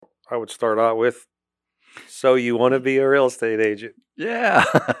I would start out with, so you want to be a real estate agent? Yeah.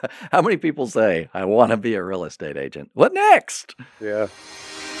 How many people say, I want to be a real estate agent? What next? Yeah.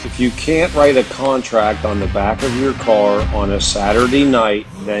 If you can't write a contract on the back of your car on a Saturday night,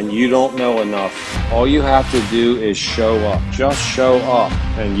 then you don't know enough. All you have to do is show up. Just show up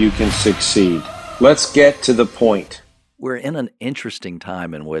and you can succeed. Let's get to the point. We're in an interesting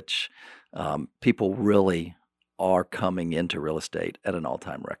time in which people really are coming into real estate at an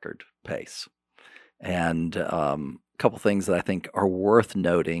all-time record pace. And a couple things that I think are worth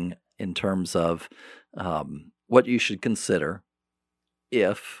noting in terms of what you should consider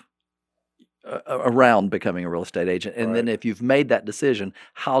if around becoming a real estate agent. And then if you've made that decision,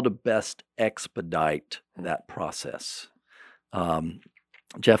 how to best expedite that process.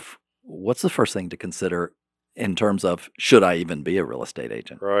 Jeff, what's the first thing to consider in terms of, should I even be a real estate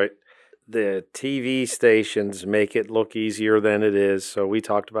agent? Right. The TV stations make it look easier than it is. So we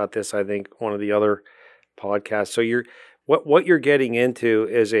talked about this, I think, one of the other podcasts. So what you're getting into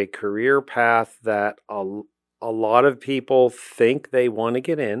is a career path that a lot of people think they want to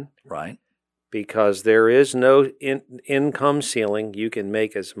get in. Right. Because there is no income ceiling. You can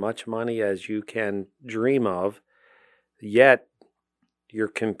make as much money as you can dream of, yet you're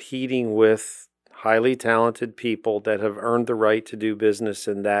competing with highly talented people that have earned the right to do business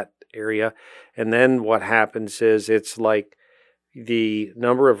in that area. And then what happens is it's like the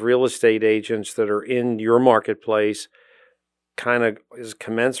number of real estate agents that are in your marketplace kind of is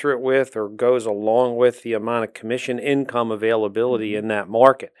commensurate with or goes along with the amount of commission income availability in that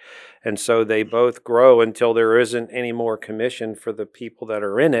market. And so they both grow until there isn't any more commission for the people that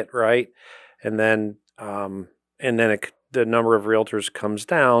are in it, right? And then the number of realtors comes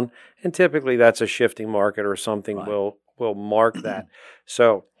down, and typically that's a shifting market or something will mark that.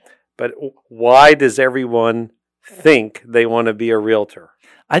 So, but why does everyone think they want to be a realtor?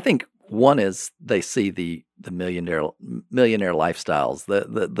 I think one is they see the millionaire lifestyles,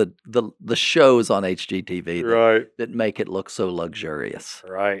 the shows on HGTV that make it look so luxurious.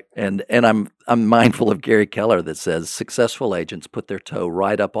 Right. And I'm mindful of Gary Keller that says successful agents put their toe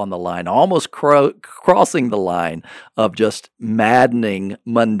right up on the line, almost crossing the line of just maddening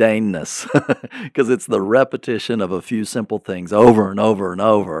mundaneness, because it's the repetition of a few simple things over and over and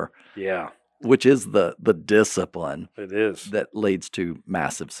over. Yeah. Which is the discipline it is that leads to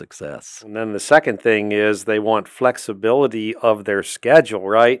massive success. And then the second thing is they want flexibility of their schedule,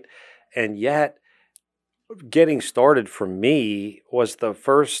 right? And yet getting started for me was the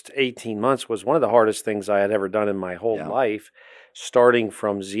first 18 months was one of the hardest things I had ever done in my whole life, starting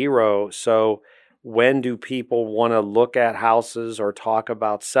from zero. So when do people want to look at houses or talk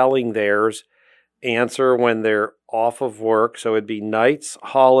about selling theirs? Answer when they're off of work. So it'd be nights,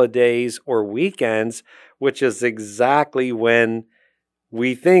 holidays, or weekends, which is exactly when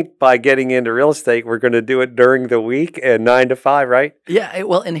we think by getting into real estate, we're going to do it during the week and 9 to 5, right? Yeah.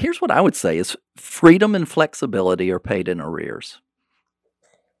 Well, and here's what I would say is freedom and flexibility are paid in arrears.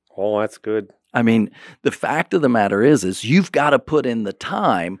 Oh, that's good. I mean, the fact of the matter is you've got to put in the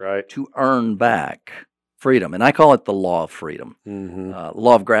time to earn back freedom. And I call it the law of freedom. Mm-hmm.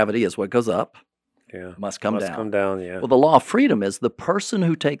 Law of gravity is what goes up. Yeah. Must come down. Yeah. Well, the law of freedom is the person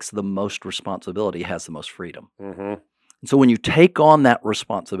who takes the most responsibility has the most freedom. Mm-hmm. And so when you take on that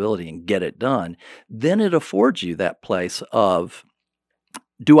responsibility and get it done, then it affords you that place of,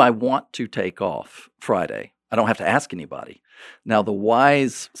 do I want to take off Friday? I don't have to ask anybody. Now, the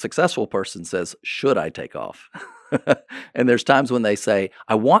wise, successful person says, should I take off? And there's times when they say,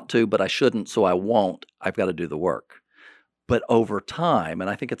 I want to, but I shouldn't, so I won't. I've got to do the work. But over time, and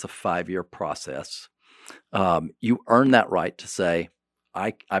I think it's a 5-year process, you earn that right to say,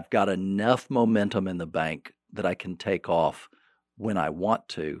 I've got enough momentum in the bank that I can take off when I want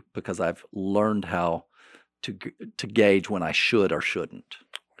to, because I've learned how to gauge when I should or shouldn't.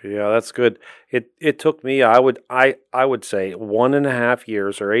 Yeah, that's good. It took me, I would say 1.5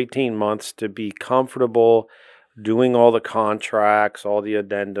 years or 18 months to be comfortable doing all the contracts, all the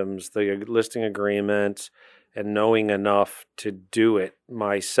addendums, the listing agreements, and knowing enough to do it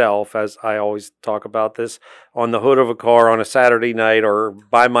myself, as I always talk about this, on the hood of a car on a Saturday night or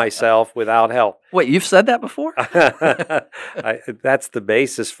by myself without help. Wait, you've said that before? That's the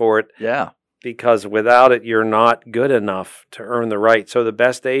basis for it. Yeah. Because without it, you're not good enough to earn the right. So the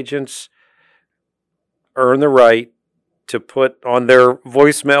best agents earn the right to put on their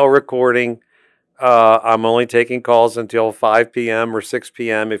voicemail recording, I'm only taking calls until 5 p.m. or 6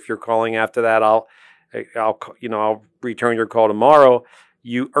 p.m. If you're calling after that, I'll return your call tomorrow.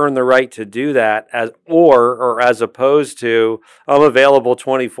 You earn the right to do that as opposed to, I'm available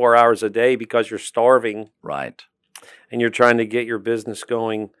 24 hours a day because you're starving. Right. And you're trying to get your business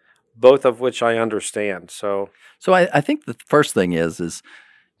going both of which I understand. So I think the first thing is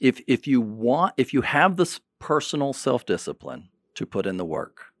if you have this personal self-discipline to put in the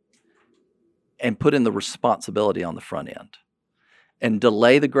work and put in the responsibility on the front end and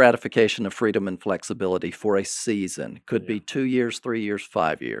delay the gratification of freedom and flexibility for a season, could be 2 years, 3 years,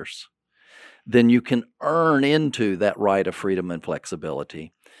 5 years, then you can earn into that right of freedom and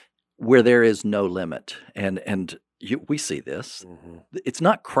flexibility where there is no limit. And we see this. It's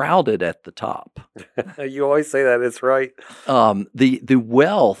not crowded at the top. You always say that. It's right. The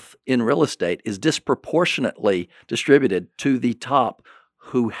wealth in real estate is disproportionately distributed to the top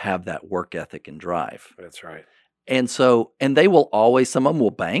who have that work ethic and drive. That's right. And they will always, some of them will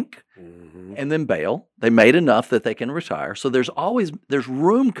bank and then bail. They made enough that they can retire. So there's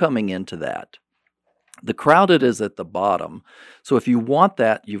room coming into that. The crowded is at the bottom. So if you want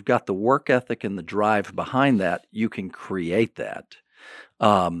that, you've got the work ethic and the drive behind that. You can create that.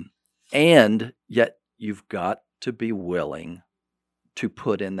 And yet you've got to be willing to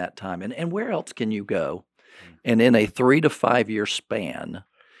put in that time. And where else can you go? And in a 3 to 5 year span,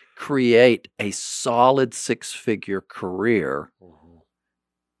 create a solid 6-figure career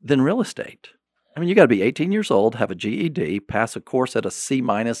than real estate. I mean, you got to be 18 years old, have a GED, pass a course at a C-,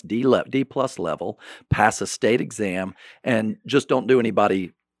 D+ level, pass a state exam, and just don't do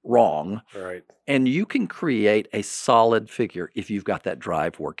anybody wrong. Right. And you can create a solid figure if you've got that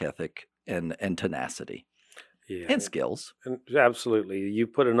drive, work ethic, and tenacity. Yeah. And skills. And absolutely. You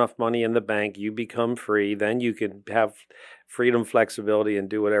put enough money in the bank, you become free, then you can have freedom, flexibility, and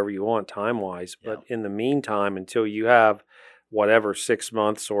do whatever you want time-wise. But in the meantime, until you have whatever 6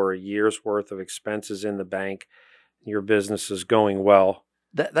 months or a year's worth of expenses in the bank, your business is going well.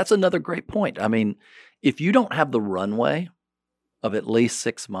 That's another great point. I mean, if you don't have the runway of at least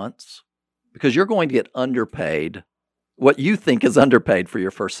 6 months, because you're going to get underpaid, what you think is underpaid for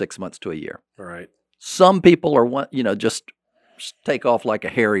your first 6 months to a year. Right. Some people are, just take off like a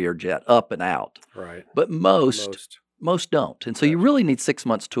Harrier jet, up and out. Right. But most don't. And so you really need 6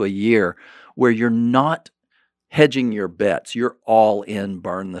 months to a year where you're not hedging your bets. You're all in,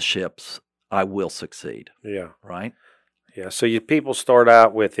 burn the ships. I will succeed. Yeah. Right? Yeah. So people start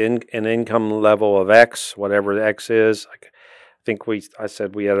out with an income level of X, whatever the X is. I think I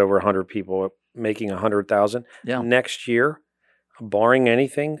said we had over 100 people making 100,000. Yeah. Next year, barring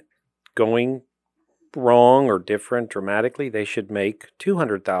anything going wrong or different dramatically, they should make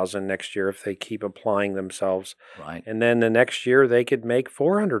 200,000 next year if they keep applying themselves. Right. And then the next year they could make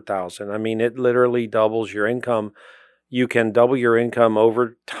 400,000. I mean, it literally doubles your income. You can double your income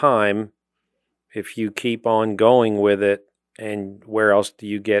over time if you keep on going with it. And where else do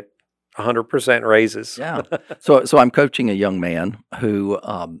you get 100% raises? Yeah. So I'm coaching a young man who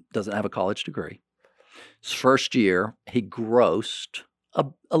doesn't have a college degree. His first year, he grossed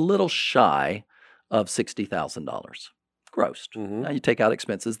a little shy of $60,000 grossed. Now you take out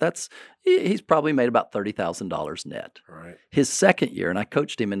expenses. He's probably made about $30,000 net. Right. His second year, and I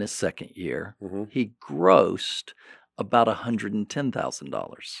coached him in his second year, he grossed about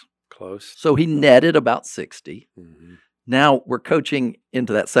 $110,000. Close. So he netted about 60. Now we're coaching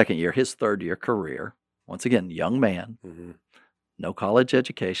into that second year, his third year career. Once again, young man, no college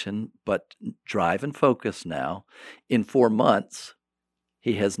education, but drive and focus now. In 4 months,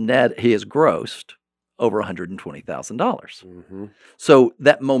 he has grossed over $120,000. So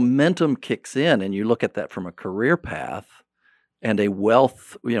that momentum kicks in, and you look at that from a career path and a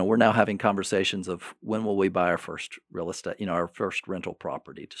wealth. We're now having conversations of when will we buy our first real estate, our first rental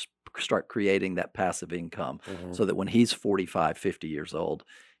property, to start creating that passive income so that when he's 45, 50 years old,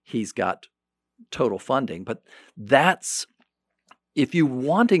 he's got total funding. But that's, if you're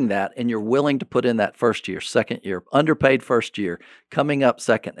wanting that and you're willing to put in that first year, second year, underpaid first year, coming up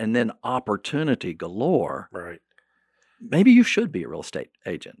second, and then opportunity galore, right? Maybe you should be a real estate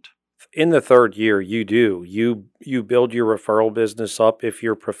agent. In the third year, you do. You build your referral business up if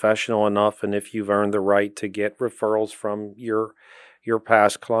you're professional enough and if you've earned the right to get referrals from your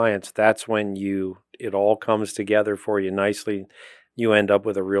past clients. That's when it all comes together for you nicely. You end up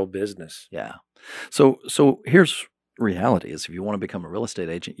with a real business. Yeah. So here's reality is, if you want to become a real estate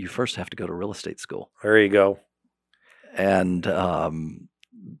agent, you first have to go to real estate school. There you go. And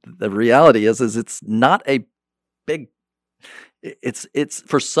the reality is it's not a big. It's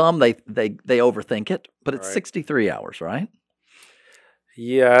for some they overthink it, but it's 63 hours, right?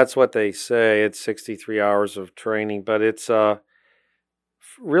 Yeah, that's what they say. It's 63 hours of training, but it's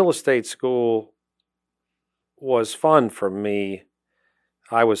real estate school was fun for me.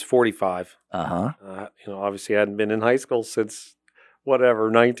 I was 45. Obviously I hadn't been in high school since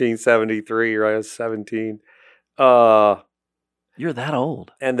 1973, or I was 17. You're that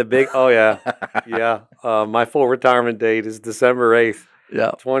old. And the big, oh yeah, yeah. My full retirement date is December 8th,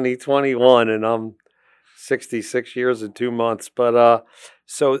 Yeah. 2021, and I'm 66 years and 2 months. But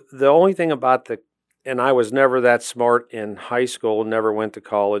so the only thing about and I was never that smart in high school, never went to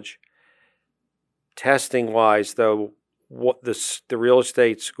college. Testing wise, though, what the real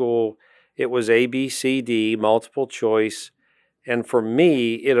estate school, it was A, B, C, D, multiple choice. And for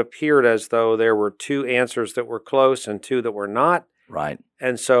me, it appeared as though there were 2 answers that were close and 2 that were not. Right.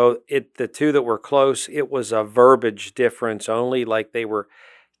 And so the 2 that were close, it was a verbiage difference only, like they were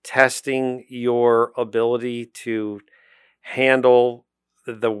testing your ability to handle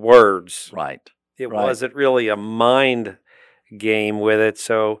the words. Right. It Right. wasn't really a mind game with it.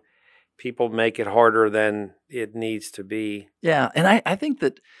 So people make it harder than it needs to be. Yeah. And I think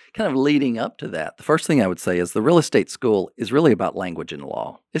that kind of leading up to that, the first thing I would say is the real estate school is really about language and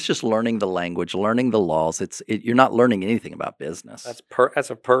law. It's just learning the language, learning the laws. You're not learning anything about business. That's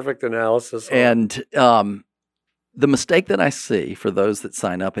a perfect analysis. And the mistake that I see for those that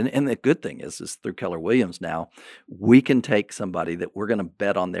sign up, and the good thing is through Keller Williams now, we can take somebody that we're going to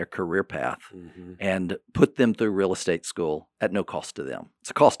bet on their career path and put them through real estate school at no cost to them. It's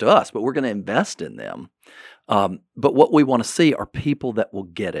a cost to us, but we're going to invest in them. But what we want to see are people that will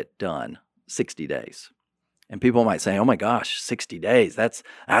get it done 60 days. And people might say, oh my gosh, 60 days, that's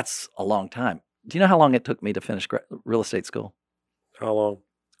a long time. Do you know how long it took me to finish real estate school? How long?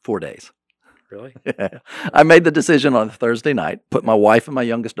 4 days. Really? I made the decision on a Thursday night, put my wife and my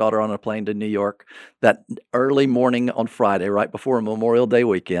youngest daughter on a plane to New York that early morning on Friday, right before Memorial Day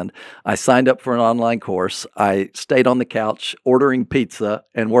weekend. I signed up for an online course. I stayed on the couch ordering pizza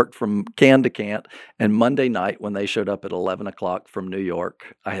and worked from can to can't. And Monday night, when they showed up at 11 o'clock from New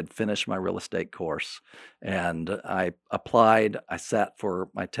York, I had finished my real estate course. And I applied. I sat for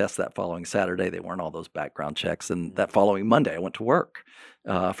my test that following Saturday. They weren't all those background checks. And that following Monday, I went to work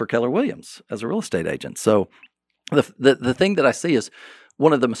for Keller Williams as a real estate agent. So the thing that I see is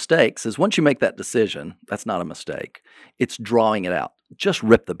one of the mistakes is once you make that decision, that's not a mistake. It's drawing it out. Just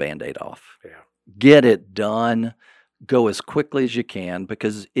rip the Band-Aid off. Yeah. Get it done. Go as quickly as you can,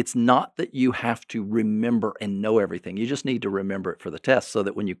 because it's not that you have to remember and know everything. You just need to remember it for the test so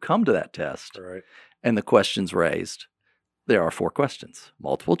that when you come to that test Right. and the question's raised, there are 4 questions,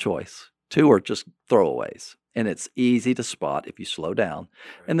 multiple choice. 2 are just throwaways. And it's easy to spot if you slow down.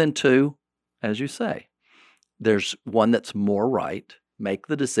 Right. And then 2, as you say, there's one that's more right. Make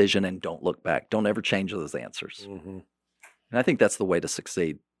the decision and don't look back. Don't ever change those answers. Mm-hmm. And I think that's the way to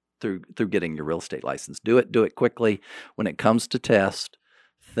succeed through getting your real estate license. Do it quickly. When it comes to test,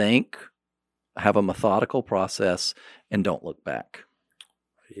 think, have a methodical process, and don't look back.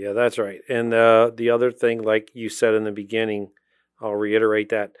 Yeah, that's right. And the other thing, like you said in the beginning, I'll reiterate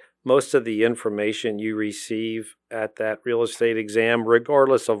that most of the information you receive at that real estate exam,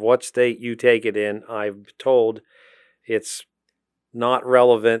 regardless of what state you take it in, I'm told it's not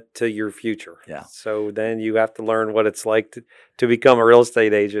relevant to your future. Yeah. So then you have to learn what it's like to become a real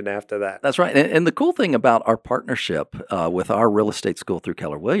estate agent after that. That's right. And the cool thing about our partnership with our real estate school through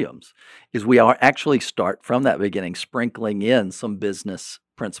Keller Williams is we are actually start from that beginning, sprinkling in some business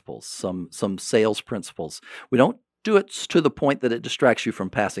principles, some sales principles. We don't do it to the point that it distracts you from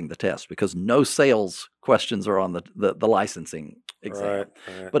passing the test, because no sales questions are on the licensing exam.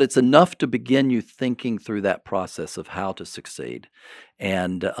 Right. But it's enough to begin you thinking through that process of how to succeed.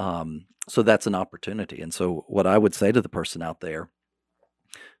 And so that's an opportunity. And so what I would say to the person out there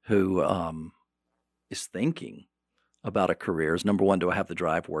who is thinking about a career is, number one, do I have the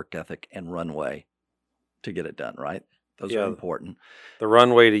drive, work ethic, and runway to get it done, right? Those are important. The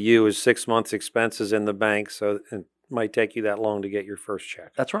runway to you is 6 months expenses in the bank, so it might take you that long to get your first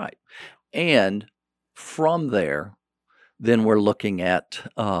check. That's right. And from there, then we're looking at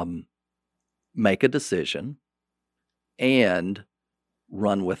make a decision and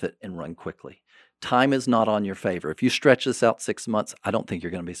run with it and run quickly. Time is not on your favor. If you stretch this out 6 months, I don't think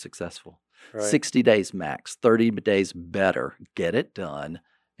you're going to be successful. Right. 60 days max, 30 days better. Get it done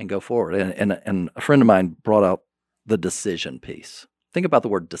and go forward. And a friend of mine brought out the decision piece. Think about the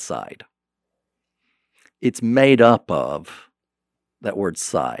word decide. It's made up of that word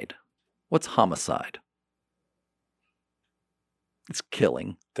side. What's homicide? It's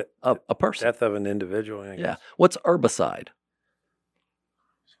killing a person. Death of an individual. I guess. Yeah. What's herbicide?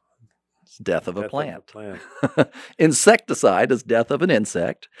 It's death of a plant. Insecticide is death of an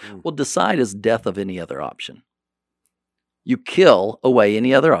insect. Well, decide is death of any other option. You kill away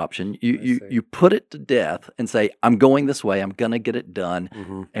any other option. You put it to death and say, I'm going this way. I'm going to get it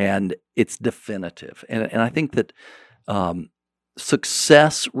done. And it's definitive. And I think that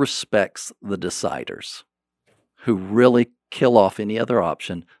success respects the deciders who really kill off any other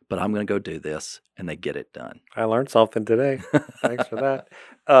option, but I'm going to go do this, and they get it done. I learned something today. Thanks for that.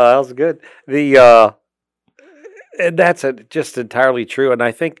 That was good. And that's just entirely true. And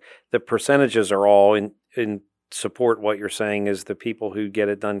I think the percentages are all in support what you're saying is the people who get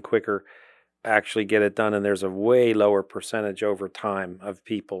it done quicker actually get it done, and there's a way lower percentage over time of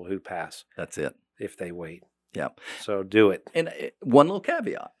people who pass That's it. if they wait. Yeah. So do it. And one little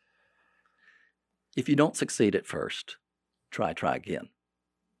caveat. If you don't succeed at first, try again.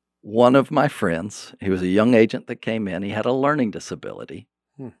 One of my friends, he was a young agent that came in, he had a learning disability,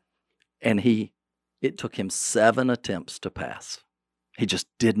 and it took him 7 attempts to pass. He just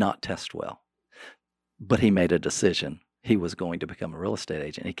did not test well. But he made a decision. He was going to become a real estate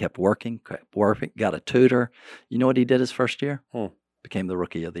agent. He kept working, got a tutor. You know what he did his first year? Became the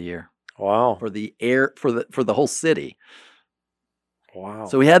rookie of the year. Wow. For the whole city. Wow.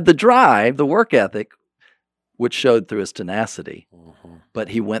 So he had the drive, the work ethic, which showed through his tenacity. But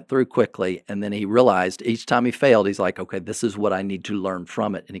he went through quickly, and then he realized each time he failed, he's like, okay, this is what I need to learn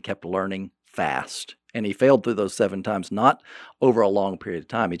from it. And he kept learning fast. And he failed through those 7 times, not over a long period of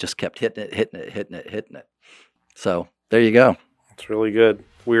time. He just kept hitting it. So there you go. It's really good.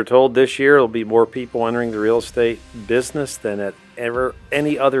 We were told this year there'll be more people entering the real estate business than at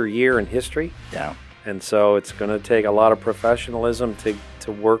any other year in history. Yeah. And so it's going to take a lot of professionalism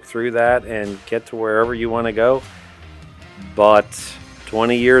to work through that and get to wherever you want to go. But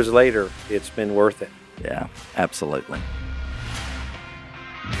 20 years later, it's been worth it. Yeah, absolutely.